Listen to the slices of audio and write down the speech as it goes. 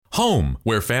Home,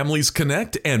 where families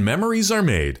connect and memories are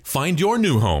made. Find your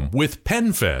new home with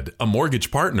PenFed, a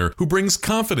mortgage partner who brings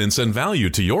confidence and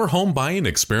value to your home buying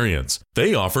experience.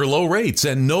 They offer low rates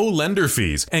and no lender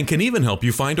fees and can even help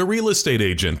you find a real estate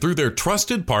agent through their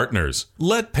trusted partners.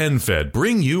 Let PenFed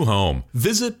bring you home.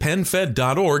 Visit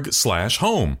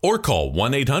PenFed.org/home or call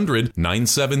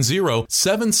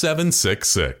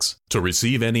 1-800-970-7766. To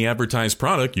receive any advertised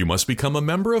product, you must become a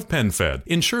member of PenFed,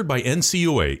 insured by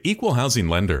NCUA, Equal Housing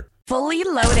Lender. Fully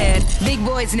Loaded. Big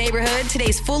Boys Neighborhood.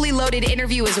 Today's Fully Loaded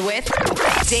interview is with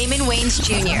Damon Wayans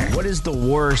Jr. What is the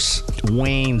worst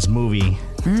Wayans movie?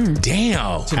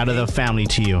 Damn. Out of the family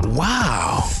to you?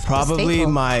 Wow. Probably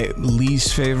my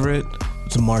least favorite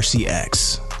is Marcy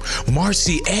X.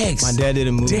 Marcy X. My dad did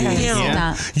a movie. Damn.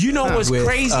 Yeah. You know what's With,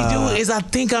 crazy, dude, is I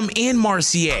think I'm in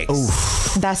Marcy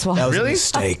X. That's why. That was a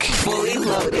mistake. Fully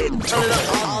Loaded. Turn it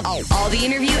up. All the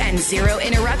interview and zero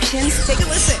interruptions. Take a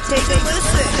listen. Take a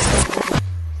listen.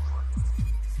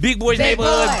 Big Boys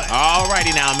Neighborhood.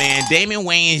 Alrighty now, man. Damon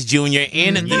Wayans Jr.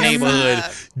 in the neighborhood.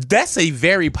 That's a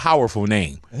very powerful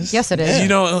name. Yes, it is. You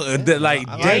know, like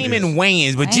Damon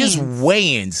Wayans, but just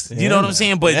Wayans. You know what I'm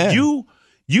saying? But you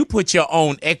put your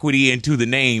own equity into the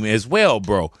name as well,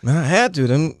 bro. Man, I had to.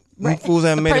 Them fools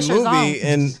that made a pressure's movie,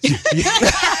 and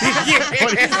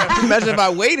imagine if I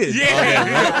waited.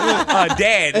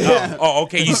 Dad.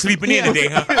 Okay, you sleeping in today,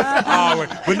 huh?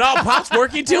 But no, Pop's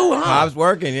working too, huh? Pop's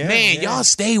working, yeah. Man, y'all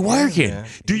stay working. Yeah.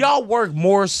 Do y'all work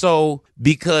more so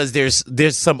because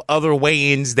there's some other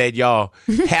Wayans that y'all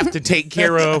have to take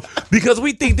care of? Because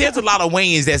we think there's a lot of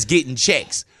Wayans that's getting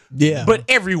checks. Yeah. But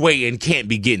every Wayan can't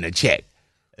be getting a check.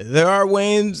 There are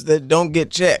Wayans that don't get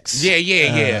checks. Yeah.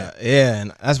 Yeah,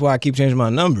 and that's why I keep changing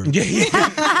my number. Do you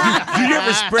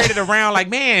ever spread it around like,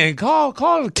 man, call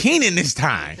Keenan this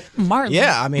time? Martin.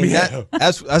 Yeah, I mean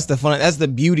that's the fun. That's the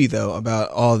beauty though about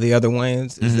all the other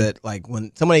Wayans is that like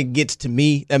when somebody gets to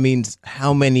me, that means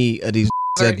how many of these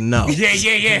said no. Yeah.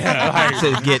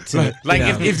 To get to Like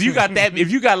you know. if you got that,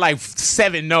 if you got like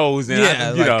 7 no's, and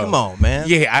yeah, you know, come on, man.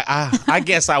 Yeah, I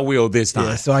guess I will this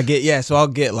time. So I'll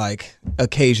get like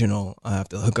occasional. I have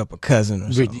to hook up a cousin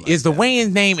or something. Is the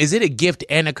Wayans name? Is it a gift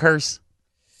and a curse?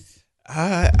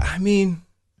 I mean,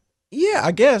 yeah,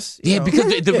 I guess. Yeah,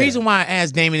 because the reason why I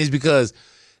asked Damon is because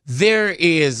there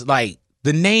is like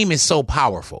the name is so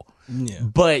powerful,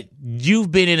 but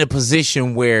you've been in a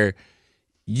position where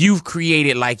you've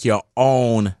created like your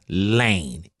own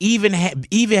lane, even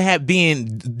have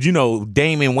been, you know,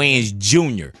 Damon Wayans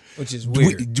Jr., which is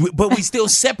weird. But we still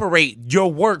separate your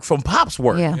work from Pop's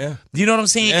work. Yeah. You know what I'm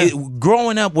saying? Yeah.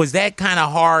 Growing up, was that kind of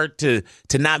hard to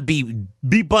not be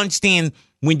bunched in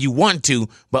when you want to,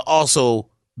 but also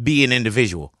be an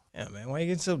individual? Yeah, man, why you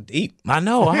getting so deep? I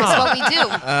know. Huh? That's what we do.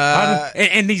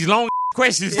 And these long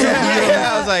questions too.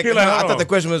 I was like, You're like, I hold thought on. the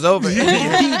question was over. Be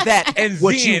that And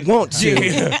what then- you want to,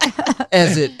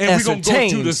 as it And we're going to go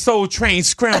to the Soul Train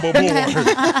Scramble board.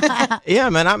 Yeah,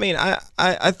 man. I mean,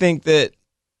 I think that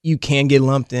you can get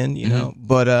lumped in, you know,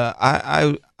 but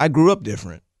I grew up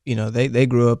different. You know, they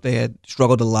grew up, they had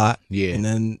struggled a lot. Yeah. And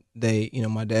then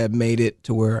my dad made it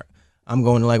to where I'm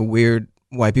going to like weird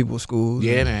white people schools.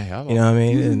 Yeah, and, man. Hello. You know what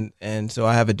I mean? And so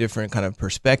I have a different kind of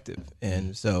perspective.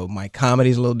 And so my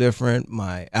comedy's a little different,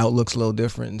 my outlook's a little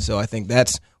different. And so I think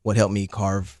that's what helped me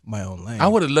carve my own lane. I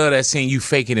would have loved that seeing you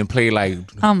faking and play like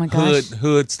Oh my gosh.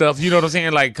 hood stuff. You know what I'm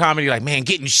saying? Like comedy, like, man,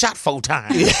 getting shot 4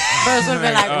 times. Birds would have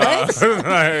been like,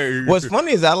 what? What's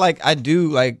funny is I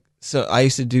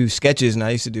used to do sketches and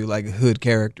I used to do like hood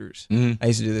characters. I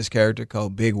used to do this character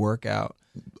called Big Workout.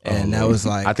 And that was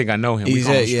like, I think I know him. We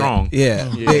call him Strong.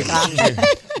 Yeah.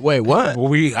 Wait, what?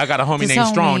 Well, I got a homie It's named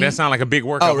Strong. only- That sounds like a big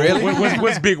workout. Oh, really?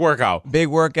 What's Big Workout? Big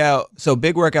Workout. So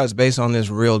Big Workout is based on this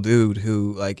real dude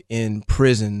who, like, in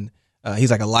prison, he's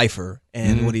like a lifer,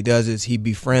 and what he does is he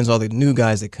befriends all the new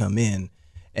guys that come in,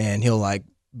 and he'll like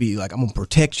be like, "I'm gonna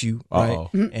protect you," right?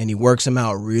 Uh-oh. And he works them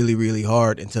out really, really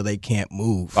hard until they can't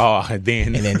move. Oh,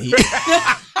 then. And then he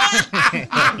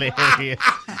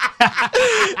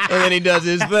and then he does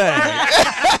his thing.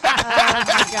 Oh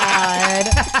my God.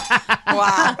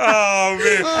 Wow. Oh,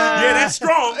 man. Yeah, that's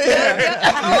strong.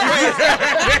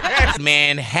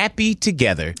 Man, Happy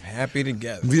Together. Happy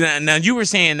together. Now, you were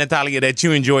saying, Natalia, that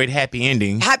you enjoyed Happy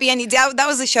Endings. Happy Ending. That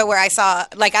was the show where I saw,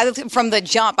 like, from the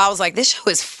jump, I was like, this show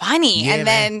is funny. Yeah,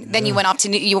 and then you went off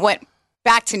to you went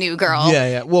back to New Girl.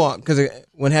 Yeah. Well, because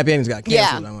when Happy Endings got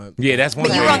canceled, I went. Yeah, that's one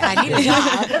But you way. were on, I need a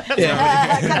job.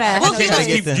 Well,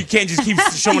 You can't just keep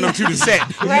showing them to the set.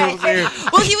 You know what I'm saying?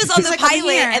 Well, he was on the like, "Come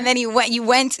pilot, here." and then you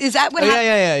went. Is that what Oh,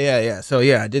 happened? yeah. So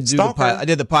yeah, I did do the Stalker. pilot. I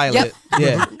did the pilot. Yep.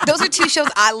 Yeah. Those are two shows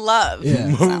I love.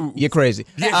 Yeah. You're crazy.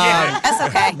 That's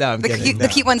okay. No, I'm kidding. The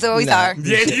cute ones always are.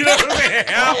 Yeah, you know what I'm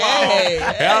saying?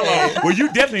 Hello. Well, you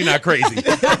definitely not crazy. You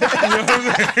know what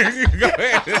I'm saying? Go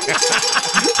ahead.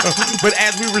 But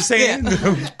as we were saying,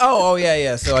 Oh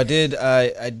yeah. So I did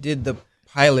the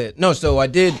pilot. No, so I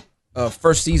did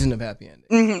first season of Happy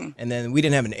Ending, and then we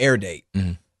didn't have an air date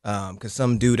because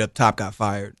some dude up top got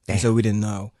fired, and so we didn't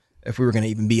know if we were going to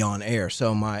even be on air.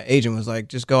 So my agent was like,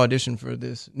 "Just go audition for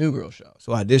this New Girl show."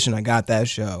 So I auditioned. I got that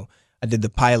show. I did the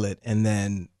pilot, and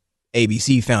then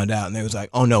ABC found out, and they was like,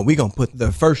 "Oh no, we gonna put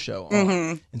the first show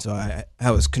on." And so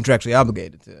I was contractually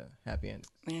obligated to Happy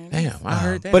Ending. damn, I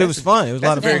heard that. But it was fun. It was a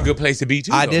lot That's of a fun. very good place to be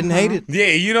too. I though. didn't hate it. Yeah,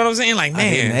 you know what I'm saying? Like,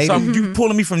 didn't man, hate so it. you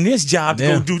pulling me from this job to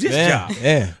go do this job.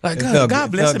 Yeah. Like, It God, felt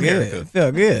God good. bless It felt America. Good. It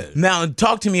felt good. Now,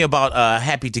 talk to me about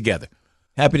Happy Together.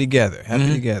 Happy together. Happy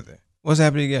together. What's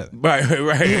happy together?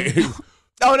 Right.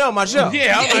 Oh no, my show.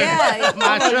 Yeah, I'm like,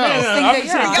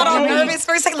 I got all nervous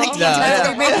for a second. Like,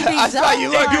 I saw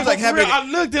you look. You was like For happy. real, I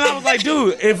looked and I was like,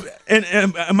 dude,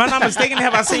 am I not mistaken?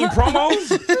 Have I seen promos?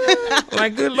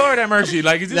 Like, good Lord have mercy.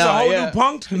 Like, is this a whole new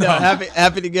punked? No,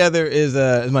 happy together is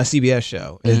my CBS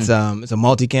show. It's a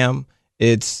multicam.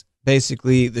 It's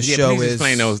basically the show please is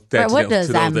explain those. What does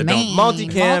to that those that mean?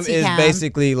 multicam is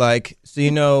basically like, so you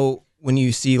know when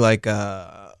you see like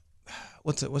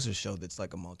what's a show that's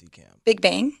like a multicam? Big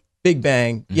Bang. Big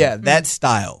Bang. Yeah, that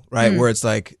style, right? Where it's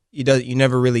like you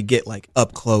never really get like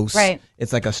up close. Right.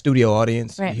 It's like a studio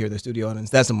audience. Right. You hear the studio audience.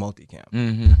 That's a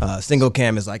multicam. Single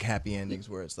cam is like happy endings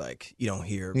where it's like you don't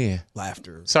hear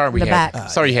laughter. Sorry, The back.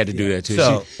 Sorry, you had to do that too.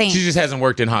 So- she just hasn't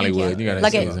worked in Hollywood. You gotta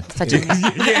Look say at that. touch it.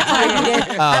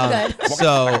 I'm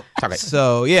good.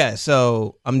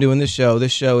 So I'm doing this show.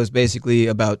 This show is basically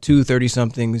about two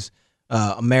 30-somethings,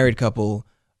 a married couple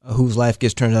whose life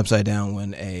gets turned upside down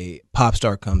when a pop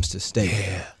star comes to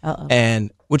stay. Uh-oh.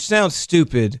 And which sounds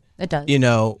stupid, It does. you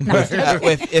know,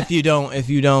 if you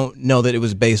don't know that it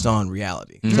was based on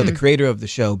reality. So the creator of the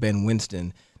show, Ben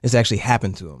Winston, this actually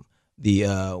happened to him. The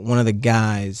one of the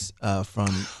guys from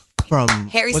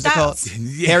Harry what's it called?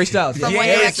 Styles. Harry Styles. From yeah. One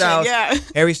Harry Direction, Styles. yeah.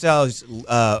 Harry Styles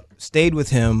stayed with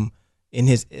him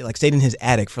stayed in his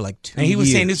attic for like 2 years. And he was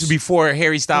saying this was before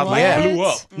Harry Styles like blew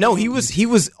up. No, he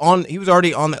was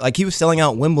already on like he was selling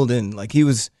out Wimbledon. Like he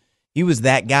was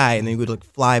that guy, and then he would like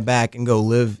fly back and go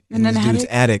live in this dude's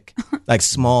attic, like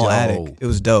small attic. It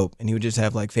was dope, and he would just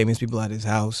have like famous people at his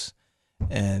house,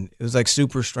 and it was like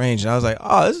super strange. And I was like,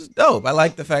 oh, this is dope. I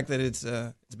like the fact that it's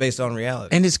based on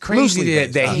reality. And it's crazy Loosely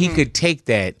that based. he could take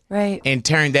that Right. and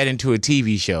turn that into a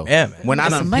TV show. Yeah, man. When I Get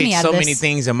done some money picked out so of many this.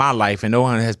 things in my life and no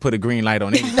one has put a green light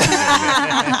on anything.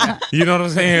 You know what I'm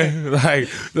saying?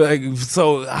 Like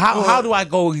so how do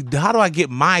I get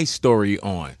my story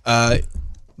on?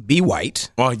 Be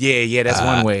white. Oh yeah, that's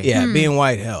one way. Yeah, being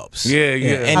white helps. Yeah. And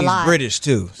A he's lot. British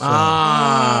too. So.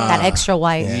 That extra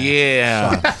white.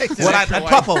 Yeah. Well, a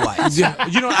proper white.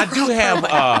 You know,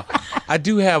 I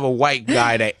do have a white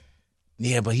guy that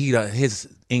but his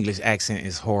English accent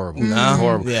is horrible. It's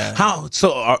horrible. Yeah. How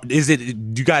so is it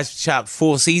you guys shot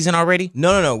full season already?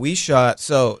 No. We shot.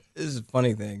 So this is a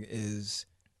funny thing is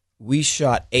we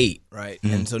shot 8, right?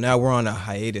 And so now we're on a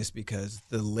hiatus because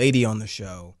the lady on the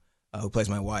show who plays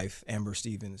my wife, Amber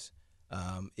Stevens,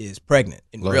 is pregnant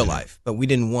in real life. But we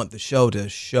didn't want the show to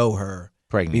show her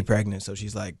be pregnant. So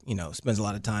she's like, spends a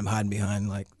lot of time hiding behind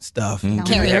like stuff. Carrying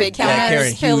big Carrying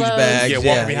counters. huge bags. Yeah,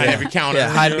 walking behind every counter. Yeah,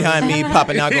 hiding behind me,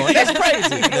 popping out, going, that's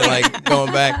crazy. And then like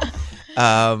going back.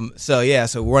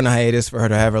 So we're on a hiatus for her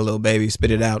to have her little baby,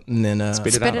 spit it out, and then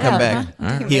Spit it come out.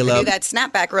 back, heal Do up. that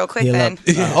snapback real quick Heal then.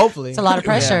 up. Hopefully. It's a lot of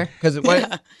pressure.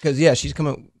 Because she's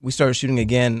coming. We started shooting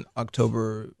again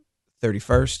October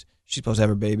 31st. She's supposed to have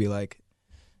her baby like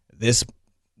this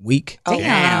week. Oh, Damn.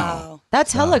 wow.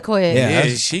 That's hella quick. Yeah.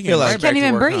 Yeah, she feel like- She can't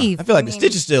even breathe. I feel like the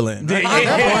stitch is still in.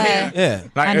 Yeah.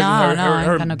 Like, I know, I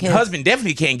ain't got no kids. husband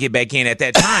definitely can't get back in at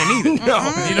that time either. You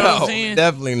know what I'm saying?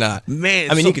 Definitely not.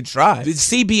 Man, I mean, so- you could try.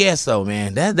 CBS though,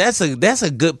 man, that's a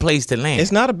good place to land.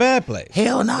 It's not a bad place.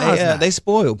 Hell no, They, it's not. they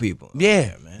spoil people.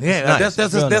 Yeah, man. yeah. It's nice. That's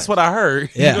It's real that's nice. what I heard.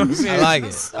 Yeah, You know what I'm saying? I like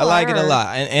it. I like it a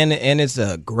lot, and it's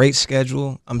a great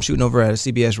schedule. I'm shooting over at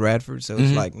CBS Radford, so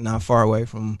it's like not far away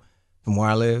from where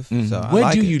I live. So I Where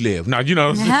like do it. you live? No, you know.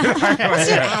 What's your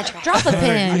address? Drop a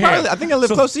pin. I think I live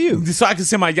close to you. So I can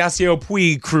send my Yasiel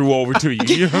Puig crew over to you.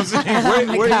 You know what I'm saying?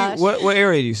 Oh my gosh. What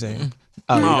area do you say?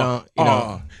 Oh, you don't. You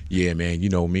don't. Yeah, man. You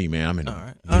know me, man. I'm in. All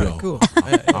right, cool.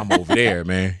 I'm over there,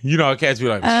 man. You know, cats be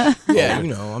like, Yeah,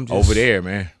 I'm just over there,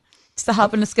 man. Just to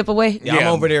hop and to skip away. Yeah, I'm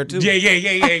over there too.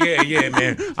 Yeah,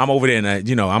 man. I'm over there, and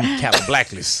I'm Cali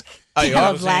Blacklist. Oh, you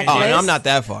are? Blacklist. Oh, no, I'm not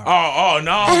that far. Oh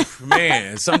no,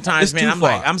 man. Sometimes, It's man, too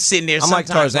far. I'm sitting there. I'm like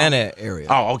sometimes Tarzana area.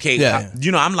 Oh, okay. Yeah.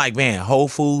 I'm like, man, Whole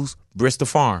Foods, Bristol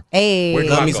Farm. Hey. Where do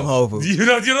Love I me go? some Whole Foods. You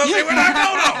know what I'm saying? Where do I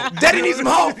go, though? Daddy needs some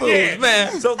Whole Foods, Yeah.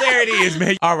 man. So there it is,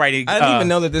 man. All righty. I didn't even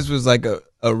know that this was like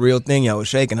a real thing y'all was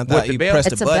shaking. I thought the you bell?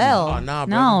 pressed It's a a button. bell. Oh, nah,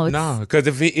 No, no. Because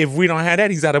if we don't have that,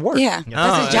 he's out of work. Yeah.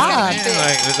 That's his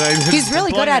job. He's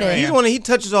really good at He's it. one. He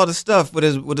touches all the stuff with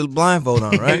his blindfold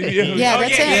on, right? Yeah,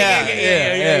 that's it.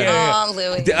 Yeah. Oh,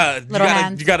 Louis. Little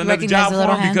hands. You got another Recognize job the for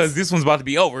little him hands. because this one's about to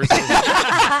be over. So.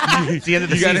 It's the end of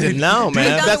the season. No,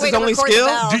 man. gotta That's wait his to only record the skill.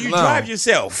 bell. Do you No. drive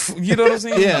yourself? You know what I'm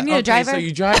saying? Yeah. You need a driver? So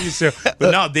you drive yourself.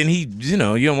 But no, then he, you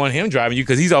don't want him driving you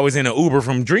because he's always in an Uber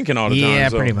from drinking all the time. Yeah,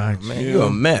 so. pretty much. Man, you a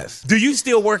mess. Do you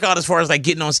still work out as far as like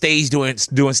getting on stage doing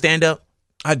stand up?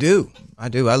 I do. I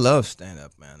love stand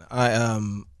up, man.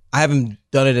 I haven't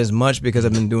done it as much because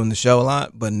I've been doing the show a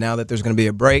lot, but now that there's going to be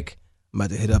a break, I'm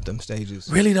about to hit up them stages.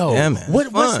 Really though? Yeah, man. What's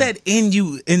It's fun. that in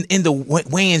you in the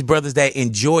Wayans brothers that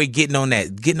enjoy getting on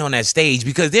that stage?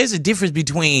 Because there's a difference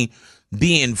between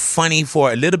being funny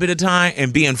for a little bit of time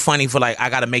and being funny for like I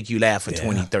got to make you laugh for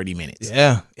 20, 30 minutes.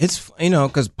 Yeah, it's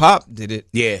because Pop did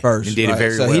it first. and did it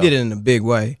very so well. he did it in a big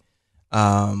way.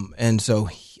 And so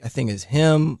I think it's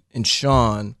him and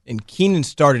Sean and Keenan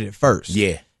started it first.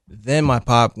 Yeah. Then my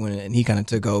pop went and he kind of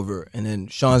took over, and then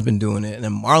Sean's been doing it, and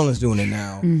then Marlon's doing it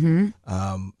now. Mm-hmm.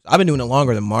 I've been doing it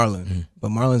longer than Marlon, but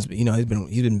Marlon's he's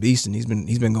been beasting.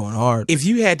 He's been going hard. If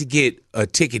you had to get a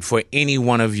ticket for any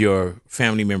one of your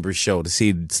family members' show to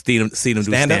see them do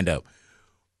stand up,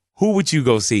 who would you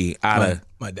go see out of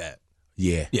My dad.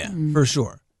 Yeah. Yeah, for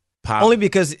sure. Pop. Only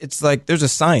because it's like there's a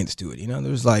science to it,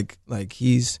 There's like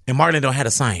he's And Marlon don't have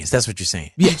the science. That's what you're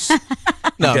saying. yes.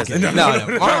 No, doesn't. okay. no.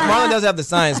 Marlon does have the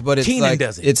science, but it's Keenan like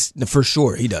doesn't. it's for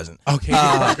sure he doesn't. Okay.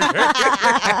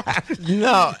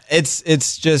 No,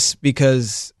 it's just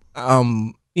because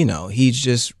he's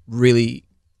just really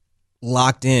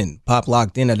locked in, Pop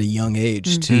locked in at a young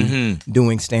age to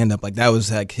doing stand up. Like that was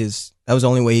the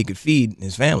only way he could feed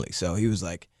his family. So he was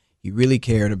like he really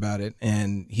cared about it,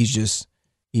 and he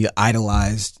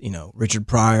idolized Richard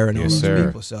Pryor and all those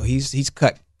people. So he's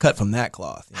cut from that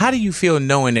cloth. How do you feel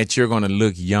knowing that you're going to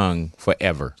look young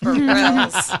forever?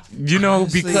 Because So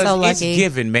it's lucky.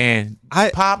 given, man.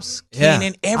 Pops, Yeah.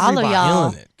 Keenan, All of everybody.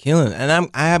 y'all. Killing it. And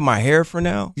I have my hair for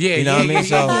now. Yeah, you know what I mean.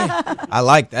 So I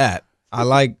like that. I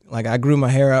like I grew my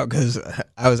hair out because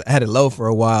I had it low for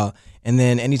a while, and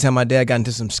then anytime my dad got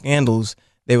into some scandals,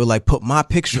 they would like put my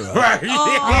picture up. Right.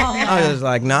 I was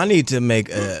like, I need to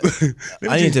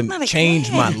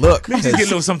change my look. Just get a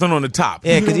little something on the top.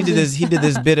 Yeah, because he did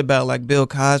this bit about like Bill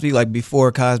Cosby, like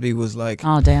before Cosby was like,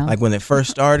 Oh, damn. like when it first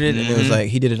started, and it was like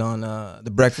he did it on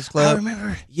the Breakfast Club. I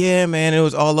remember. Yeah, man, it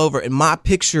was all over, and my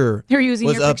picture You're using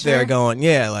was your up picture? there going,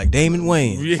 like Damon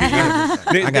Wayans. Yeah.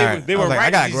 They I were was like, right.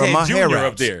 I gotta They just grow had my hair Junior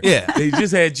wraps. up there. Yeah. They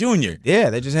just had Junior. Yeah,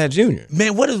 they just had Junior.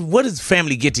 Man, what is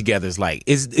family get-togethers like?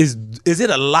 Is it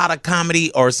a lot of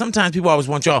comedy, or sometimes people always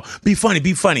want y'all be funny,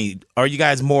 be funny? Are you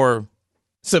guys more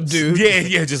Subdued.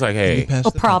 Yeah, just like hey,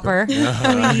 Oh, proper.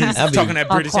 talking that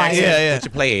all British quiet. accent Yeah. that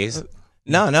your play is.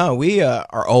 No, we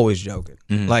are always joking,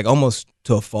 like almost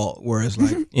to a fault. Whereas,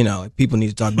 like like people need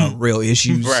to talk about real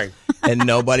issues, Right. And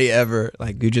nobody ever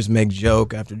you just make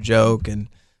joke after joke, and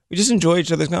we just enjoy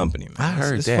each other's company. Man. I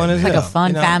heard it's that, fun as man. Like a hell.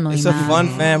 fun family, It's a man. fun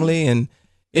family, and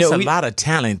It's a lot of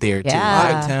talent there too. Yeah.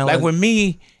 A lot of talent. Like with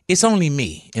me, it's only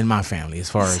me in my family as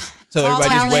far as so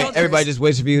talent. everybody just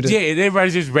waits for you to. yeah,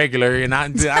 everybody's just regular, and I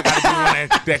gotta be one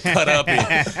that cut up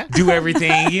and do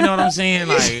everything. You know what I'm saying?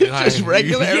 Like Just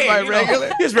regular, everybody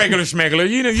regular? just regular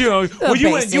schmegular. Well,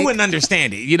 you basic. wouldn't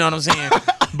understand it. You know what I'm saying?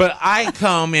 But I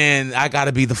come in, I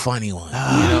gotta be the funny one.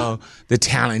 The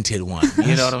talented one.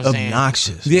 You know what I'm saying?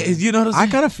 Obnoxious. Yeah, you know what I'm I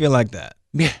saying? kind of feel like that.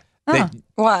 Yeah.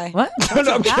 Why? What?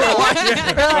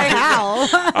 Really, how?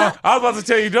 I was about to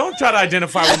tell you, don't try to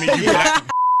identify with me. You black.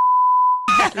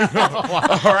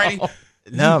 All right.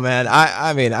 No, man.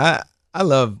 I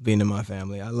love being in my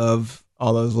family. I love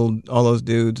all those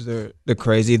dudes. They're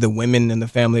crazy. The women in the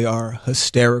family are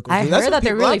hysterical. I That's heard what that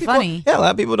they're a lot really of people- funny. Yeah, a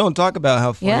lot of people don't talk about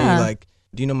how funny. Yeah. Like,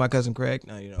 do you know my cousin Craig?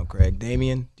 No, you know Craig.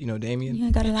 Damien. Do you know Damien?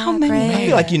 You got a lot How of many Craig. I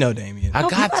feel like you know Damien. I You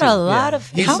got got to. a lot of.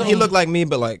 He looked like me,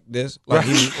 but like this. Like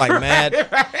he's like mad. Look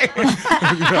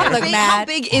How mad.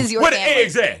 big is your What the family?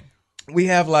 eggs at? We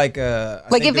have like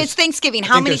Like if it's Thanksgiving,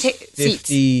 how many seats?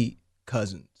 50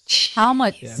 cousins. How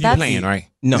much? You That's playing, right?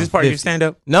 No, Is this part of your 50. stand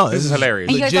up? No, This is hilarious.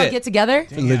 And you guys all legit. get together?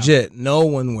 Legit. No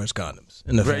one wears condoms. girls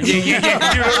in the family.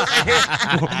 Yeah. You know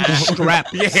what I'm saying? Strap.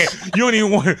 Yeah, you don't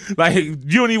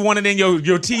even want it in your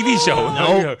TV show.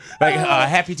 No, like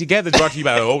Happy Together brought to you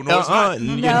by. Oh no, it's not.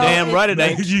 You're damn right it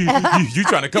ain't. You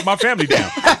trying to cut my family down?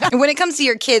 And when it comes to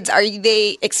your kids, are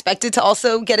they expected to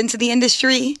also get into the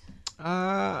industry?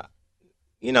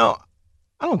 You know,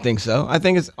 I don't think so. I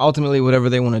think it's ultimately whatever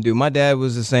they want to do. My dad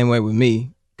was the same way with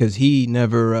me because he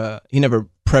never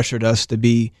pressured us to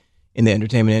be in the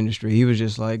entertainment industry. He was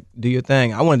just like, do your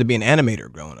thing. I wanted to be an animator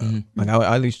growing up. Mm-hmm. Like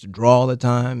I used to draw all the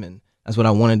time, and that's what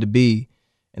I wanted to be.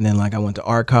 And then like I went to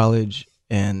art college,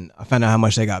 and I found out how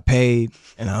much they got paid,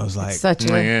 and I was like, Such a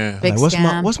big like,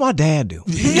 scam. what's my dad do?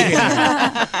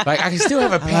 Like I can still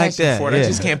have a passion that, for it. I yeah.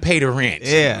 just can't pay the rent.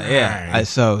 Yeah.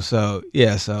 So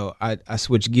I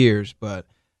switched gears, but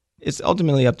it's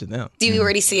ultimately up to them. Do you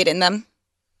already see it in them?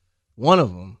 One of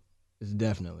them is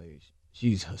definitely,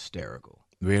 she's hysterical.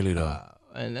 Really though.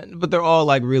 But they're all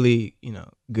like really,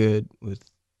 good with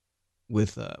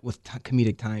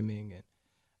comedic timing. And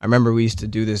I remember we used to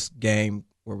do this game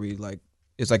where we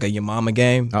it's like a your mama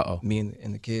game. Me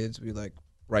and the kids, we like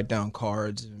write down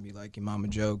cards and be like your mama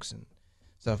jokes and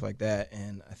stuff like that.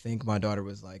 And I think my daughter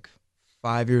was like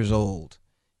 5 years old,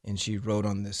 and she wrote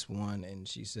on this one, and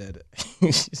she said,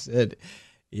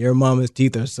 your mama's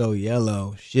teeth are so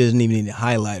yellow, she doesn't even need a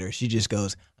highlighter. She just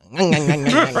goes,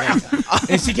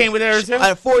 And she came with her herself?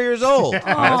 At 4 years old. Oh,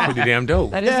 that's pretty damn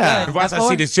dope. That is good. Once I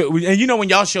see this show, and you know when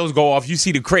y'all shows go off, you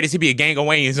see the credits, it be a gang of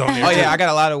Wayans on there. Oh yeah, I got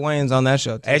a lot of Wayans on that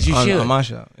show too. As you should. On my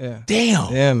show. Yeah.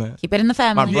 Damn. Yeah, man. Keep it in the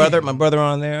family. My brother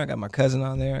on there. I got my cousin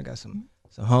on there. I got some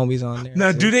homies on there.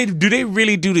 Now, too. do they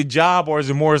really do the job, or is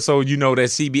it more so that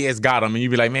CBS got them and you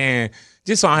be like, man,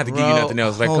 just so I don't have to give you nothing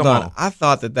else? Like, hold come on. I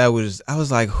thought that was. I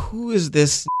was like, who is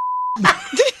this?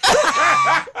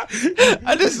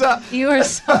 I just saw You are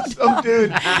so some dude.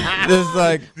 Just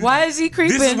like Why is he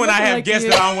creeping? This is when I looking have like guests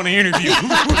you? that I don't want to interview.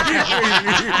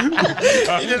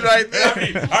 just right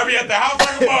there. I be at the house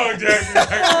like a mug,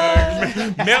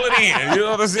 Jack. Mail it in. You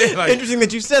know what I'm saying? Like, Interesting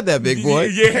that you said that, big boy.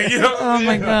 Yeah, you know. Oh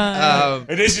my god.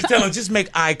 And then just tell him, just make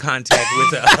eye contact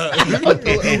with us,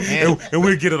 and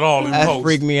we'll get it all in That post.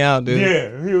 freaked me out, dude. Yeah,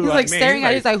 he was He's like man, staring at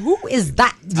you. He's like, who is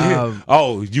that?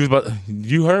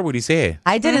 You heard what he said.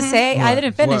 I didn't say. I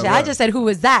didn't finish it. I just said, who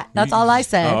is that? That's all I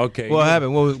said. Oh, okay. What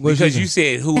happened? What Because you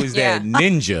said, who is that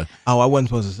ninja? Oh, I wasn't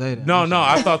supposed to say that. No,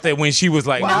 I thought that when she was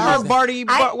like, I heard Barty.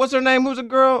 What's her name? Who's a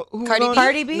girl?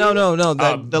 Cardi B? No.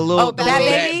 The little Bad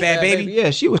Baby? Bad Baby? Yeah,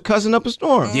 she was cussing up a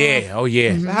storm. Yeah, oh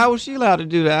yeah. So how was she allowed to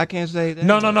do that? I can't say that.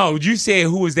 No. You said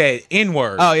who was that N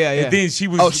word? Oh, yeah. And then she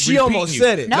was. Oh, she repeating almost you.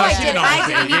 said it. No, No, I she didn't. don't I say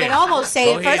didn't it, even yeah. almost say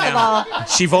Go it. ahead First of now. all,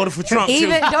 She voted for Trump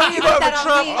even too. don't even put that on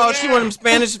Trump. me. Oh, she wanted them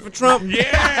Spanish for Trump. Yeah,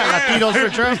 Latinos for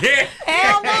Trump. Yeah.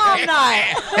 Hell no, I'm not.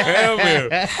 Hell, man,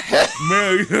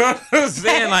 you know what I'm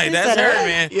saying? Like that's her,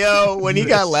 man. Yo, when he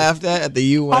got laughed at the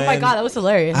UN. Oh my god, that was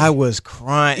hilarious. I was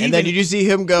crying. And then did you see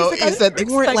him go? He said they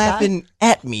weren't expect that. laughing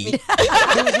at me. He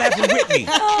was laughing with me.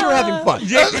 They were having fun.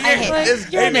 Yeah,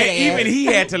 Like, you're Hey, an man, idiot. even he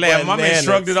had to laugh. My man Bananas.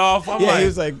 shrugged it off. I'm Yeah, like, he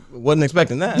was like, wasn't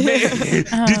expecting that.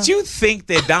 did you think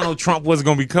that Donald Trump was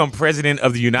going to become president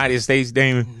of the United States,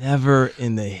 Damon? Never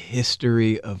in the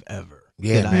history of ever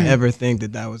did I ever think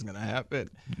that was going to happen.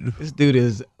 This dude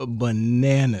is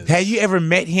bananas. Have you ever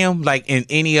met him, like in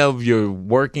any of your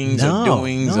workings or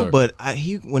doings? No, or? but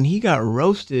when he got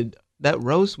roasted, that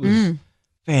roast was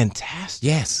fantastic.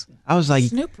 Yes. I was like,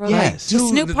 Snoop roast. yes. Was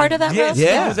Snoop part of that roast?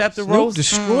 Yeah, he was at the Snoop roast.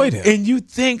 destroyed him. And you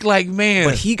think like, man.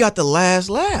 But he got the last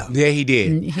laugh. Yeah, he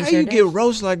did. He How sure you did. get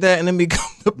roast like that and then become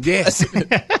the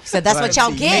president? So that's what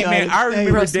y'all Hey, get. man, I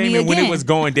remember Roast me Damon when it again. was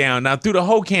going down. Now, through the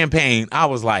whole campaign, I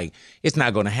was like, it's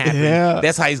not going to happen. Yeah.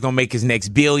 That's how he's going to make his next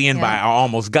billion by I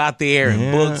almost got there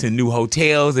and books and new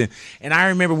hotels. And I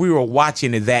remember we were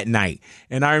watching it that night.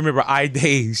 And I remember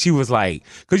Ida, she was like,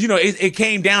 because, it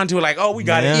came down to like, oh, we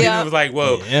got it. And then it was like,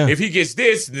 well, if he gets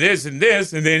this, this, and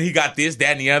this, and then he got this,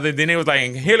 that, and the other. Then it was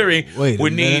like, Hillary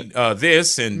would need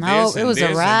this and No, this it and was a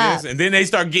this wrap. and this. And then they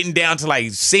start getting down to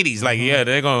like cities. Like, yeah,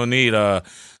 they're going to need Long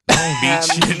Beach.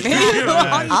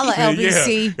 All of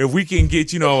LBC. Yeah, if we can get,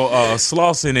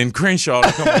 Slauson and Crenshaw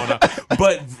to come on up.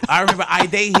 But I remember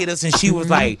Ida hit us and she was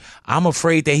like, I'm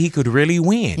afraid that he could really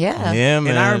win. Yeah. Yeah,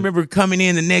 man. And I remember coming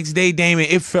in the next day, Damon,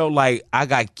 it felt like I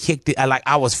got kicked. Like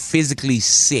I was physically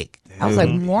sick. I was like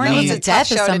That mourning was the a tough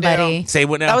death of show to do. somebody. Say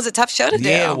what now? That was a tough show to do.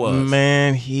 Yeah, it was.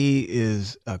 Man, he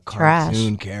is a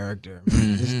cartoon character.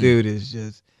 Man. This dude is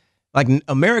just like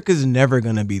America's never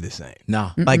gonna be the same. No.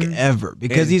 Like ever.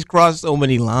 Because he's crossed so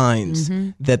many lines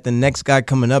that the next guy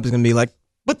coming up is gonna be like,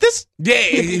 But this,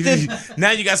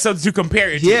 now you got something to compare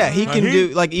it to. yeah, he can do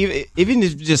like even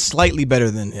if just slightly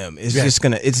better than him. It's just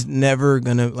gonna. It's never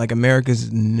gonna like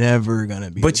America's never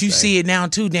gonna be. But you see it now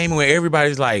too, Damon, where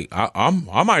everybody's like,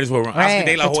 I might as well run. Right, Oscar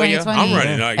De La for Hoya, 2020. I'm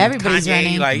running. Like, Everybody's Kanye,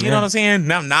 running. like you know what I'm saying.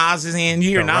 Now Nas is in. You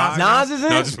hear Nas? Nas is in?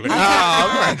 No, just playing.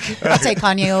 I'll take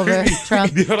Kanye over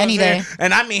Trump You know what any I'm saying? day.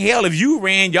 And I mean, hell, if you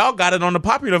ran, y'all got it on the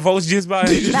popular votes just by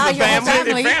just Now the your whole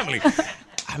family. family.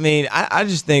 I mean, I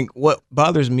just think what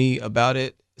bothers me about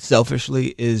it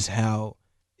selfishly is how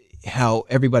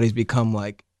everybody's become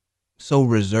like so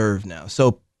reserved now,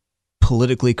 so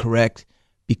politically correct.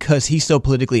 Because he's so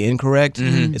politically incorrect,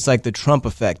 it's like the Trump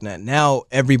effect. Now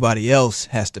everybody else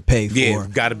has to pay for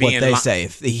gotta be what in they line. say.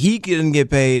 If he doesn't get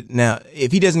paid now,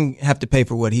 if he doesn't have to pay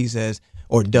for what he says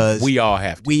or does, We all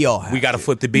have to. we all have We got to to.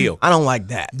 foot the bill. I don't like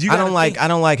that. You I gotta don't like. think- I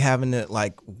don't like having to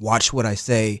like watch what I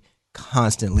say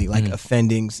constantly, like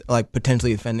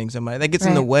potentially offending somebody. That gets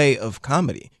in the Right. way of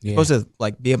comedy. You're supposed to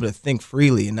like be able to think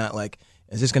freely and not like,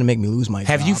 is this going to make me lose my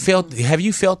Have job?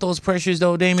 you felt those pressures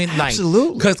though, Damon?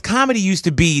 Absolutely. Because comedy used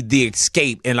to be the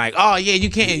escape and like, oh yeah, you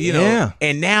can't, you know. Yeah.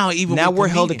 And now even Now with we're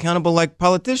held comedians, accountable like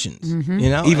politicians. You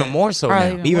know, even more so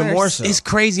Probably now. even worse. more so. It's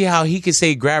crazy how he could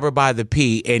say grab her by the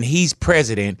pee and he's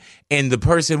president and the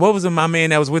person, what was it, my man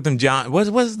that was with him, John, what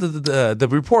was the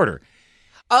reporter?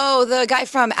 Oh, the guy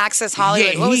from Access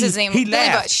Hollywood. What was his name? He Billy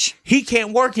laughed. Bush. He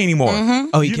can't work anymore.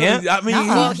 Oh, he You know, can't? I mean,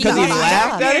 No, because he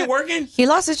laughed he at ain't it. working. He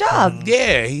lost his job.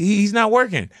 Yeah, he's not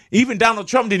working. Even Donald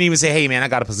Trump didn't even say, "Hey, man, I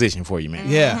got a position for you, man."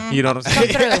 Yeah. You know what I'm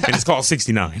saying? through. And it's called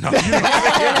 69. No,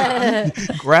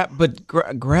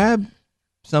 grab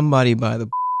somebody by the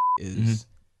is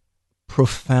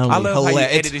profoundly I love how you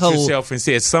hilarious. edited yourself and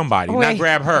said somebody, not Wait.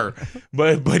 grab her,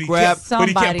 but he Grab kept, but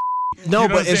he somebody. kept. No, You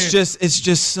know but what I'm it's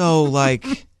just so like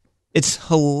it's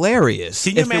hilarious.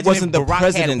 Can you if imagine it wasn't if the Barack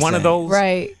president had one of saying. those?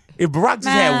 Right. If Barack just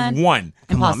had Man. one.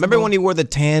 Come on, remember when he wore the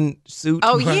tan suit?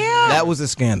 Oh, yeah. That was a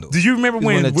scandal. Do you remember He was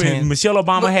when, one of the when 10. Michelle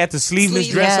Obama had the sleeveless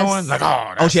Sleeve- dress Yes. on? Like,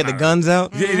 oh, Oh, she had the not- guns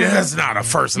out? Yeah, that's not a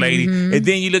first lady. And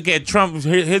then you look at Trump,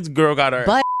 his girl got her.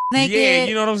 Butt naked. Yeah,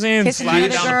 you know what I'm saying? Kissing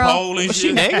Sliding another down girl. the pole and Was shit.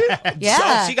 she naked?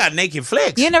 Yeah. So she got naked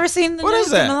flicks. You never seen the What news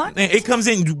is that? in Milan? And it comes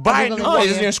in, buy a new Google it. Oh, wallet.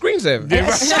 he's in your screensaver.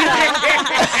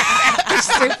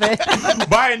 Stupid.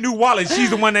 Buy a new wallet. She's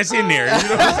the one that's in there. You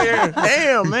know what I'm saying?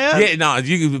 Damn, man. Yeah, no,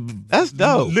 you That's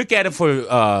dope. look at it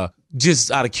for just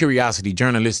out of curiosity,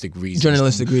 journalistic reasons.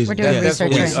 Journalistic reasons. We're doing That's what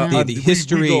research we- right now. the we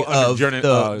history go under of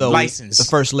journal- the license. the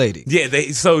first lady. Yeah,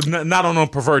 not on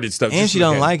perverted stuff. And Just she look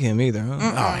don't at it. like him either, huh?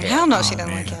 Oh, Hell no, she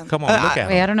doesn't like him. Come on, look at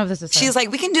Wait, I her. don't know if this is. She's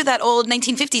like, we can do that old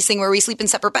 1950s thing where we sleep in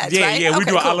separate beds, Yeah, right? yeah, we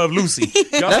Okay, do I cool. Love Lucy.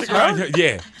 Y'all stick around.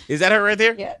 Yeah. Is that her right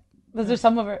there? Yeah. Was there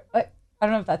some of her? I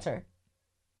don't know if that's her.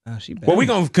 Oh, she bad. Well, we're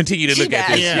going to continue to She look at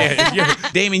bad. this. Yeah.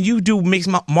 Damon, you do mixed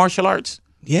martial arts?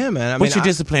 Yeah, man. I What's mean, your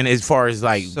discipline as far as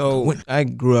like... So I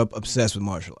grew up obsessed with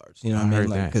martial arts. You know what I heard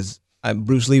mean? Like, that. because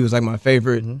Bruce Lee was like my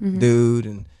favorite dude,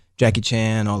 and Jackie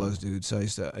Chan, all those dudes. So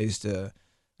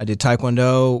I did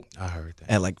Taekwondo I heard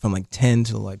that. at from 10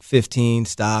 to 15.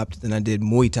 Stopped. Then I did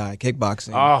Muay Thai,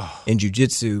 kickboxing, Oh. and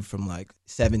Jiu-Jitsu from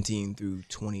 17 through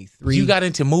 23. You got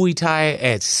into Muay Thai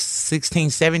at 16,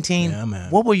 17? Yeah,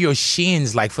 man. What were your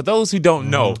shins like? For those who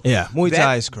don't know, Yeah, Muay That-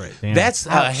 Thai is great. that's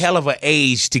a hell of an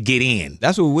age to get in.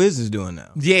 That's what Wiz is doing now.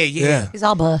 Yeah. Yeah. He's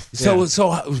all buff. So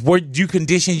were you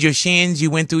conditioned your shins? You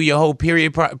went through your whole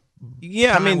period.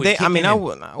 Yeah, I Time mean, with kicking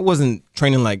I wasn't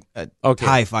training like a Okay.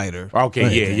 Thai fighter. Okay, or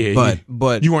yeah, anything, yeah.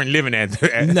 But you weren't living at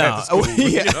the No. school.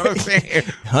 Yeah. You know what I'm saying?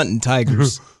 hunting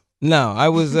tigers. No, I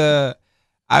was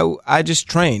I just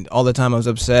trained all the time. I was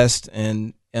obsessed,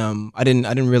 and I didn't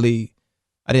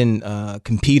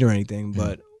compete or anything,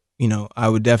 but I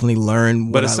would definitely learn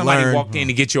what But if I somebody learned. walked in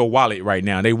to get your wallet right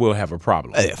now, they will have a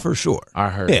problem. Yeah, for sure. I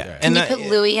heard Yeah, that. Can and you put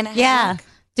Louis in a Yeah.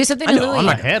 Do something to I know, Louis. I'm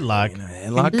A headlock.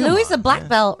 headlock. Come Louis on, a black man.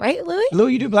 belt, right, Louis?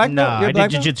 Louis, you do black No, belt? You're I a black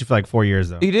did belt? jiu-jitsu for like 4 years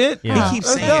though. You did? Yeah. He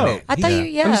keeps That's saying dope. that. I thought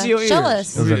you, Let me see your show ears.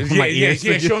 us. It was like for my Yeah, ears.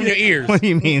 yeah, show him your ears. What do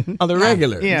you mean? On the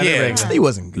regular. Yeah, Yeah. the regular. He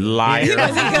wasn't good. Liar. You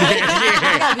gotta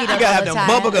You gotta have them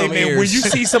bubble Hey gum man, when ears. you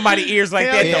see somebody ears like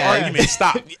that, the Yeah. argument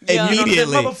stop.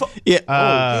 Immediately. Yeah.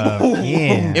 Yeah.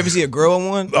 You ever see a girl in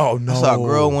one? Oh, no. I saw a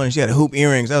girl in one and she had hoop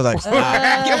earrings. I was like, stop.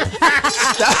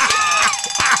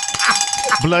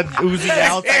 Blood oozing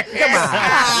out. Come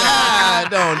on.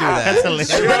 Don't do that. That's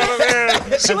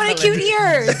hilarious. She wanted cute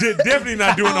ears. Definitely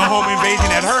not doing a home invasion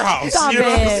at her house. Stop you know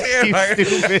what I'm it. saying? Like,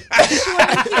 Stupid. She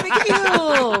wanted cute.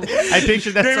 I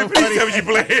picture that so David, please funny. tell me you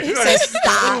playing. He said,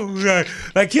 stop.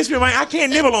 Like, kiss me, man. I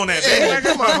can't nibble on that, man. Like,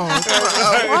 come on.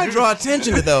 Why draw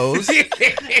attention to those?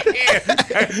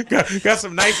 got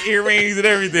some nice earrings and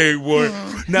everything, boy.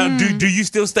 Now, do you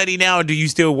still study now, or do you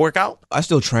still work out? I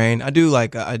still train. I do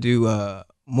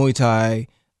Muay Thai.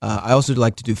 I also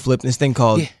like to do flip. This thing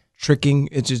called tricking.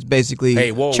 It's just basically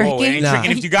Hey, whoa, Tricking? it ain't Nah.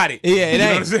 tricking if you got it. Yeah, it You know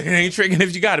ain't. what I'm saying? It ain't tricking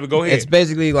if you got it, but go ahead. it's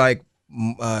basically like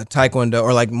taekwondo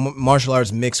or like martial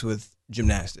arts mixed with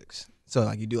gymnastics. So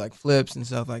like you do like flips and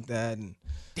stuff like that, and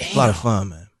it's a lot of fun,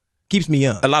 man. Keeps me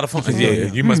young. a lot of fun. Yeah,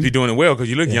 you must be doing it well because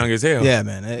you look young as hell. Yeah,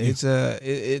 man. It's I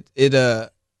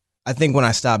think when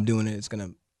I stop doing it, it's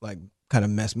gonna like kind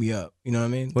of mess me up. You know what I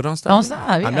mean? Well, don't stop. Don't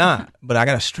stop. Yeah. I'm not, but I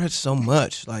gotta stretch so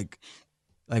much. Like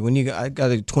when I got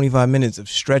like 25 minutes of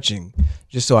stretching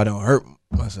just so I don't hurt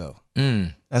myself.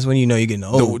 That's when you know you're getting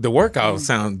old. The workout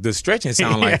sound, the stretching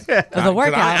sound like The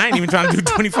workout. I ain't even trying to do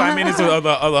 25 minutes of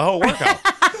the whole workout.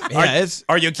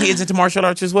 Are your kids into martial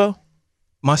arts as well?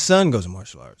 My son goes to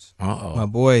martial arts. Uh-oh. My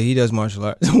boy, he does martial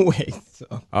arts. Wait,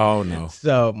 Oh no.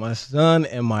 so my son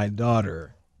and my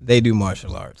daughter, they do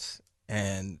martial arts,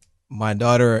 and my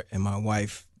daughter and my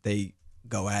wife, they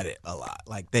go at it a lot.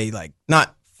 Like they like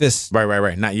not fists,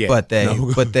 Right. Not yet. but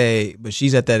No. but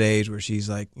she's at that age where she's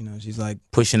like, she's like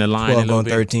pushing the line 12 a little going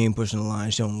bit. 13, pushing the line.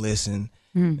 She don't listen.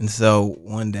 And so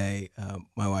one day,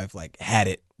 my wife like had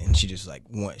it, and she just like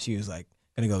she was like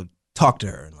gonna go talk to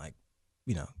her and like,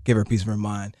 give her a piece of her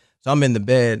mind. So I'm in the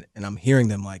bed and I'm hearing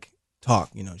them like talk.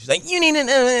 She's like, you need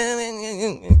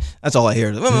to. That's all I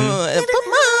hear.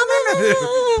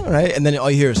 Right, and then all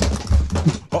you hear is,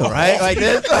 right, like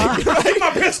this, like, right, My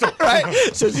pistol. right.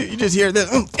 So you just hear this.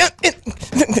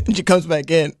 She comes back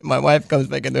in. My wife comes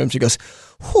back in the room. She goes,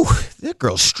 "Whew, that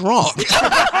girl's strong."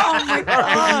 Oh my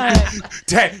God.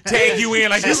 Tag you in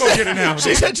like you gonna get it now.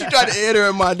 She said she tried to hit her,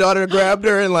 and my daughter grabbed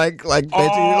her and like basically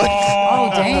Oh,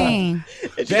 dang.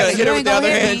 she tried to hit her with the other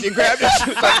hand. She grabbed her. She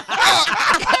was like,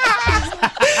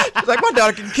 she's like, my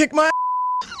daughter can kick my.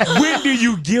 When do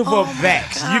you give up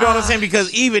that? You know what I'm saying?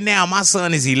 Because even now, my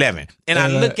son is 11, and I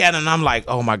look at him and I'm like,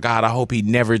 oh my God, I hope he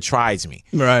never tries me.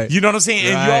 Right. You know what I'm saying? And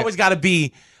you Right. always got to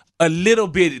be a little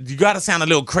bit, you got to sound a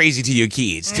little crazy to your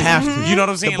kids. Too. Have to. You know what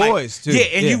I'm saying? The boys, too. Yeah,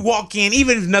 and Yeah. you walk in,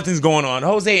 even if nothing's going on.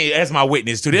 Jose, as my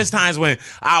witness, too. There's times when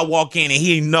I walk in and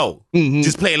he didn't know.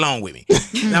 Just play along with me.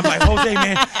 And I'm like, Jose,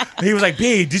 man. He was like,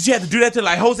 babe, did you have to do that to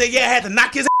like Jose? Yeah, I had to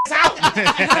knock his ass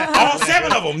out. All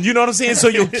 7 of them. You know what I'm saying? So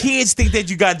your kids think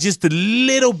that you got just a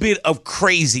little bit of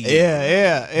crazy.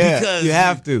 Yeah. Because you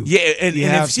have to. Yeah, and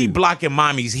have if she to. blocking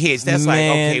mommy's hits, that's like,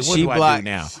 Man, okay, what she do I do blocked-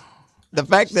 now? The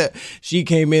fact that she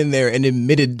came in there and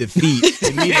admitted defeat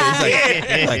immediately,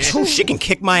 it's like, "Phew, she can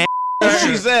kick my ass."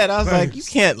 She said, I was like, you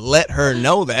can't let her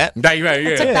know that. Right,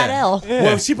 yeah. Took that L.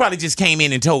 Well, she probably just came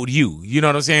in and told you. You know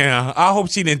what I'm saying? I hope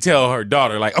she didn't tell her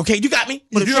daughter, like, okay, you got me.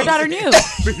 Your daughter knew.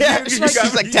 Yeah,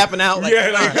 she's like tapping out. Like, Yeah,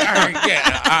 like, all right,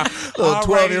 yeah. Little all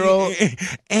 12-year-old.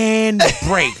 And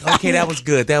break. Okay, that was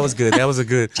good. That was a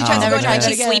good. She tries to never go tried when that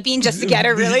she's again. sleeping just to get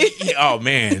her, really? Yeah, oh,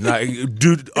 man. Like,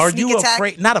 dude, are sneak you attack.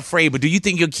 afraid? Not afraid, but do you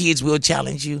think your kids will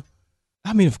challenge you?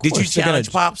 I mean, of course. Did you they're gonna-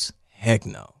 challenge Pops? Heck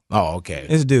no. Oh, okay.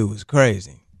 This dude was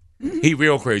crazy. He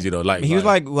real crazy, though. Like He was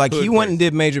like he hood went and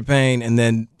did Major Pain and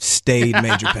then stayed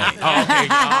Major Pain. Oh, okay.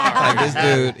 Like this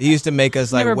dude, he used to make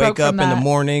us like Never wake broke up from in the that.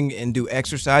 morning and do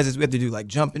exercises. We had to do like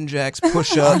jumping jacks,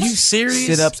 push-ups. Are you serious?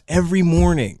 Sit-ups every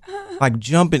morning. Like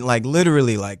jumping, like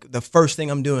literally, like the first thing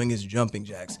I'm doing is jumping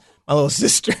jacks. My little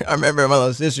sister, I remember my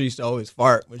little sister used to always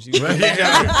fart when she was like,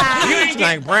 That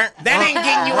ain't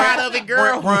getting you out of it,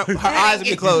 girl. her eyes would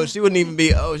be closed. She wouldn't even be,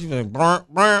 she was like, brr,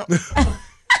 brr.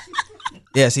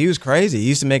 Yes, he was crazy. He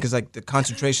used to make us like the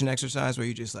concentration exercise where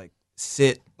you just like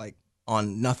sit like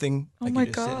on nothing. Like my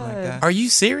you're just sitting like God. that. Are you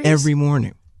serious? Every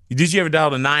morning. Did you ever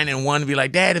dial the 9 and 1 and be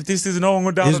like, Dad, if this isn't over, I'm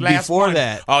gonna dial This the was last before one?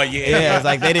 that. Oh yeah, Yeah, it's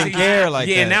like they didn't care like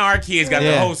yeah. that. Now our kids got the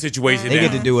Yeah. whole situation. They now.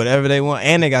 get to do whatever they want,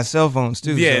 and they got cell phones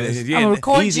too. Yeah, so it's yeah. I'm gonna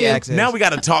record easy you. access. Now we got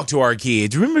to talk to our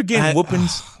kids. Remember getting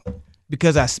whoopings?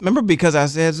 because I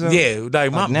said so. Yeah, like,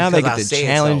 Like, Mom, now they because get I to said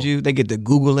challenge so. you. They get to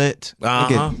Google it. They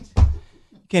Uh-huh.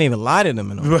 can't even lie to them.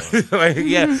 Like,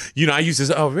 yeah, I used to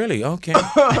say, oh, really? Okay.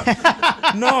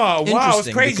 No, wow, it's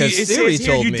Interesting, crazy. because It Siri says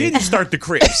here told you me. didn't start the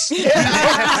Crips.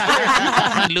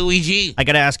 Luigi. I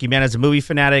gotta ask you, man, as a movie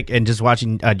fanatic and just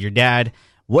watching your dad,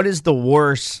 what is the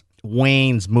worst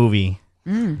Wayans movie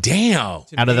Damn.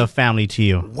 out of the family to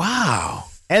you? Wow.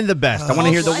 And the best. I want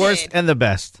to hear the worst and the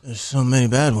best. There's so many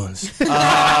bad ones.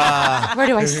 Where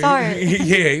do I start?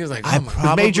 Yeah, he was like, oh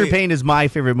my. Major Pain is my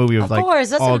favorite movie of like course,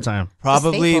 that's all a- time.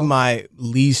 Probably staple. my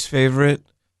least favorite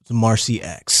is Marcy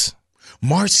X.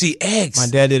 Marcy X. My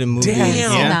dad did a movie.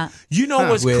 Damn. Yeah. You know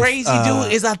what's With, crazy,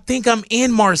 dude? Is I think I'm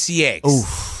in Marcy X.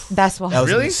 Oof, That's why. that was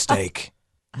Really? a mistake.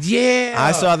 Yeah.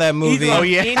 I saw that movie.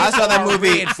 Either I'm in I saw that or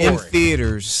movie red for in it.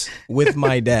 theaters with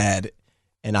my dad,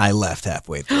 and I left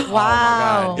halfway through.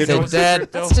 Wow. You know what's Dad,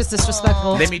 different, though? That's just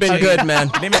disrespectful. Let me Been tell good, you, man.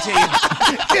 Let me tell you.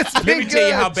 Let me tell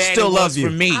you how bad Still it love was you.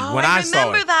 for me Oh, when I saw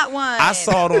remember it. that one. I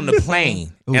saw it on the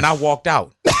plane and I walked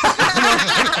out. You know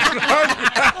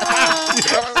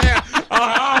what I'm saying?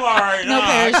 I'm all right. No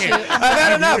I parachute. can't. I've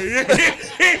had enough. Yeah, you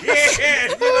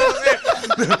know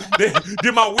what I'm saying?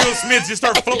 Did my Will Smith just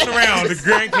start floating around the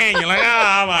Grand Canyon? Like,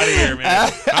 I'm out of here,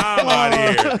 man. I'm out of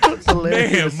here.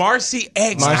 Man, Marcy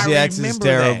X. Marcy I X is remember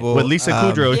terrible. With Lisa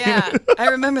Kudrow. Yeah, I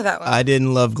remember that one. I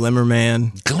didn't love Glimmer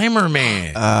Man. That. Glimmer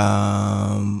Man.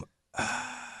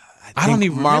 I don't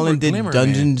even Marlon remember did Glimmer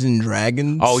Dungeons and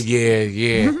Dragons. Man. Oh yeah,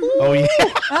 yeah. Oh yeah.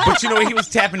 But you know he was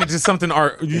tapping into something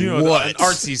art, What? an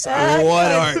artsy side.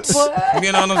 What art?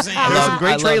 You know what I'm saying? There's some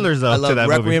great trailers though I to love that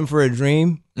Requiem movie. for a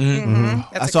Dream. That's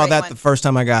I a saw great that one. the first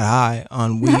time I got high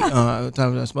on weed.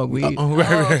 Time I smoked weed.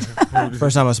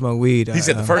 First time I smoked weed. He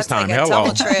said the first That's time. like a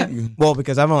Hello. double trip. Well,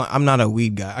 because I'm not a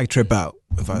weed guy. I trip out.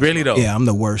 If I Really, smoke. though? Yeah, I'm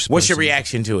the worst. What's your person.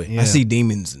 reaction to it? I see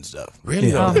demons and stuff. Really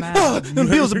Yeah. though? Oh, man.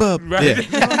 Beelzebub. Right.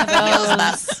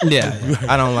 Yeah. Yeah,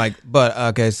 I don't like. But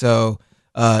okay, so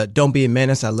Don't Be a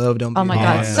Menace. I love Don't Be Oh a my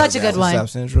Menace. God, such a good one. South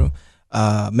Central.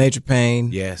 Major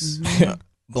Pain. Yes.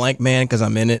 Blank Man because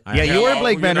I'm in it. Yeah, you were a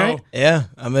Blake man, right? Yeah,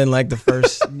 I'm in like the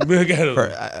first. right?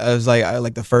 I was like, I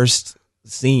like the first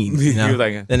scene. You know? You were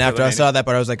like, then after I saw that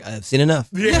part, I was like, I've seen enough.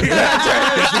 Yeah,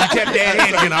 that's when you kept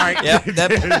that in. All right. Yeah,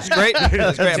 that's great.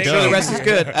 That's great. I'm sure the rest is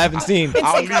good. I haven't seen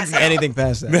I'll leave now. anything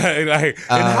past that. Like,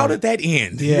 and how did that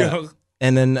end? Yeah. You know?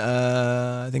 And then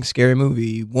I think Scary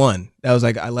Movie 1. That was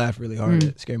like I laughed really hard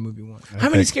at Scary Movie 1.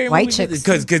 How many scary White movies?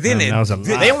 chicks. Because then that was a lot.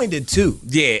 They only did 2.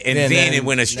 yeah, and then it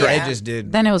went astray. They just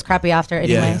did. Then it was crappy after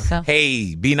anyway. Yeah. So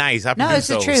Hey, be nice. I no, it's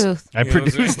the produced those. truth. I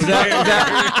produced Is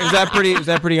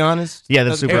that pretty honest? Yeah,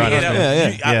 that's super Yeah, honest. that-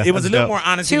 man. Yeah. It was a that's little dope. more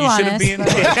honest Too than you should have honest. been.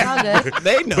 But it's all good.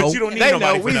 They know. But you don't need they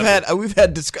nobody know. for nothing. We've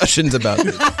had discussions about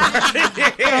this.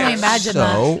 I can only imagine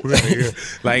that. So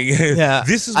Like, yeah,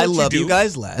 this is what I love do. you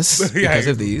guys less because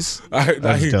of these.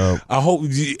 That's dope. I hope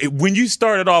when you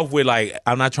started off with like,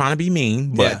 I'm not trying to be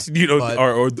mean, but Yeah, you know, but-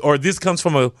 or this comes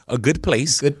from a good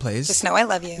place. Good place. Just know I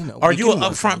love you. know, Are we you an can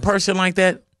work upfront on it. person like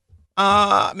that?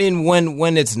 I mean,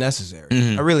 when it's necessary.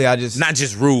 I just Not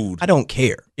just rude. I don't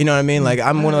care. You know what I mean? Like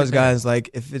I'm one of those guys. Like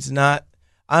if it's not,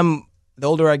 the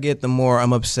older I get, the more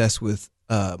I'm obsessed with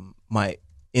my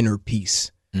inner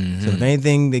peace. So if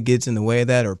anything that gets in the way of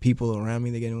that, or people around me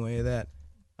that get in the way of that,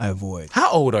 I avoid.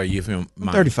 How old are you? If you don't I'm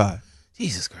mind? 35.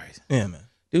 Jesus Christ. Yeah, man.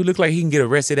 Dude, look like he can get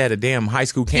arrested at a damn high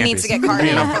school campus. needs to get carted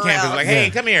You know, off for campus. real. Like, hey,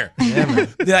 come here. Yeah,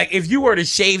 man. Like, if you were to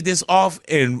shave this off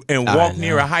and walk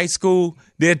near a high school,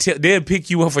 they'll pick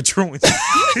you up for truancy.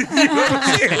 You know what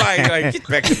I'm saying? Like, get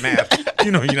back to math.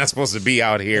 You know, you're not supposed to be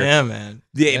out here. Yeah, man.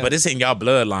 Yeah, but it's in y'all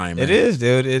bloodline, man. It is,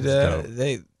 dude. dope.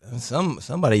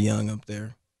 Somebody young up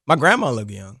there. My grandma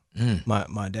looked young.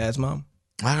 My dad's mom.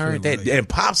 I heard that. really- And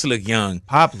Pops look young.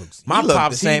 Pop looks. My he looked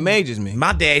pops the same he- age as me.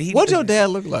 My dad, he. What'd your dad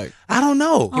look like? I don't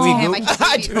know. Oh, Damn, I can't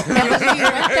believe you. you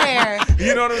went there.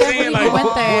 You know what I'm saying? believe you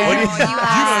went there. what do you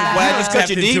Wow. Why I done just tapped cut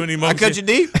you into deep? an I emotion. cut you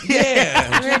deep.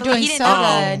 Yeah. We were doing He so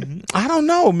didn't- good. I don't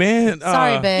know, man.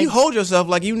 Sorry, babe. You hold yourself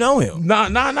like you know him. No.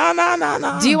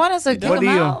 Do you want us to kick What him do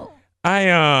you- out?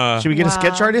 Should we get a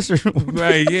sketch Wow. artist? Or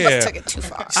Right, yeah. Took it too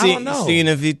far. I don't know. Seeing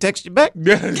if he texts you back. He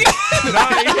didn't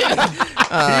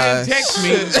text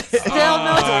me. Still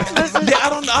no text message. Yeah, I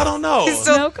don't know.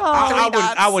 No call.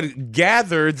 I would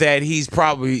gather that he's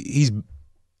black.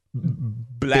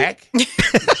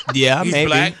 Yeah, He's maybe.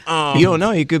 black. You don't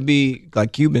know. He could be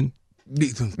like Cuban.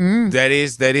 That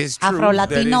is true.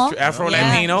 Afro-Latino?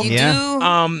 Afro-Latino. You Yeah. do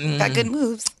got good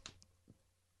moves.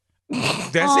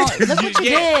 That's Oh, it. look what you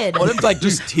Yeah. did. What if like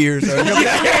just tears? Like,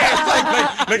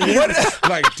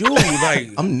 dude, like,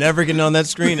 I'm never getting on that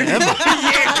screen ever.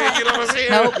 yeah, you know what I'm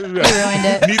saying? Nope, you ruined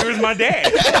it. Neither is my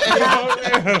dad. You know what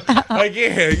I'm saying? Like,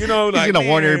 yeah, you know, like, He's gonna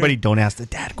warn man. everybody, don't ask the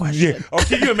dad question. Yeah. Oh,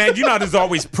 can you imagine? You know how there's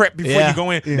always prep before Yeah. you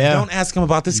go in. Yeah. Don't ask him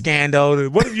about the scandal.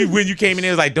 What if you when you came in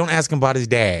there, it was like, don't ask him about his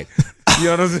dad. You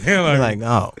know what I'm saying? I'm like,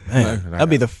 oh man, that'd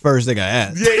be the first thing I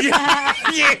ask.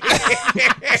 yeah.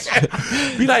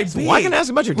 Be like, Why can't I ask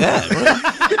about your dad?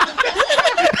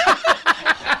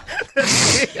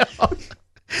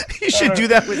 should do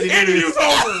that with the Interview's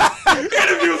over.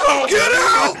 Interview's over. Get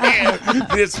out.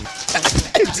 This. And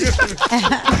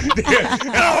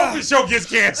I hope the show gets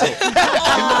canceled.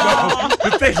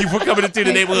 But thank you for coming into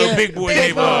the neighborhood, Big Boy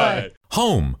Neighborhood.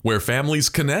 Home, where families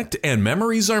connect and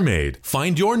memories are made.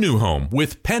 Find your new home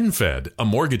with PenFed, a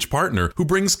mortgage partner who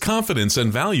brings confidence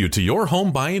and value to your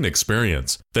home buying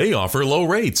experience. They offer low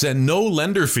rates and no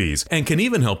lender fees and can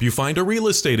even help you find a real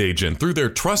estate agent through their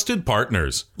trusted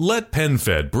partners. Let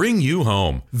PenFed bring you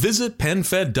home. Visit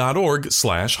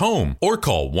penfed.org/home or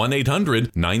call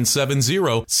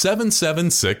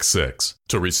 1-800-970-7766.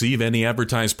 To receive any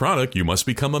advertised product, you must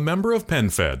become a member of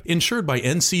PenFed, insured by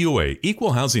NCUA,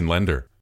 Equal Housing Lender.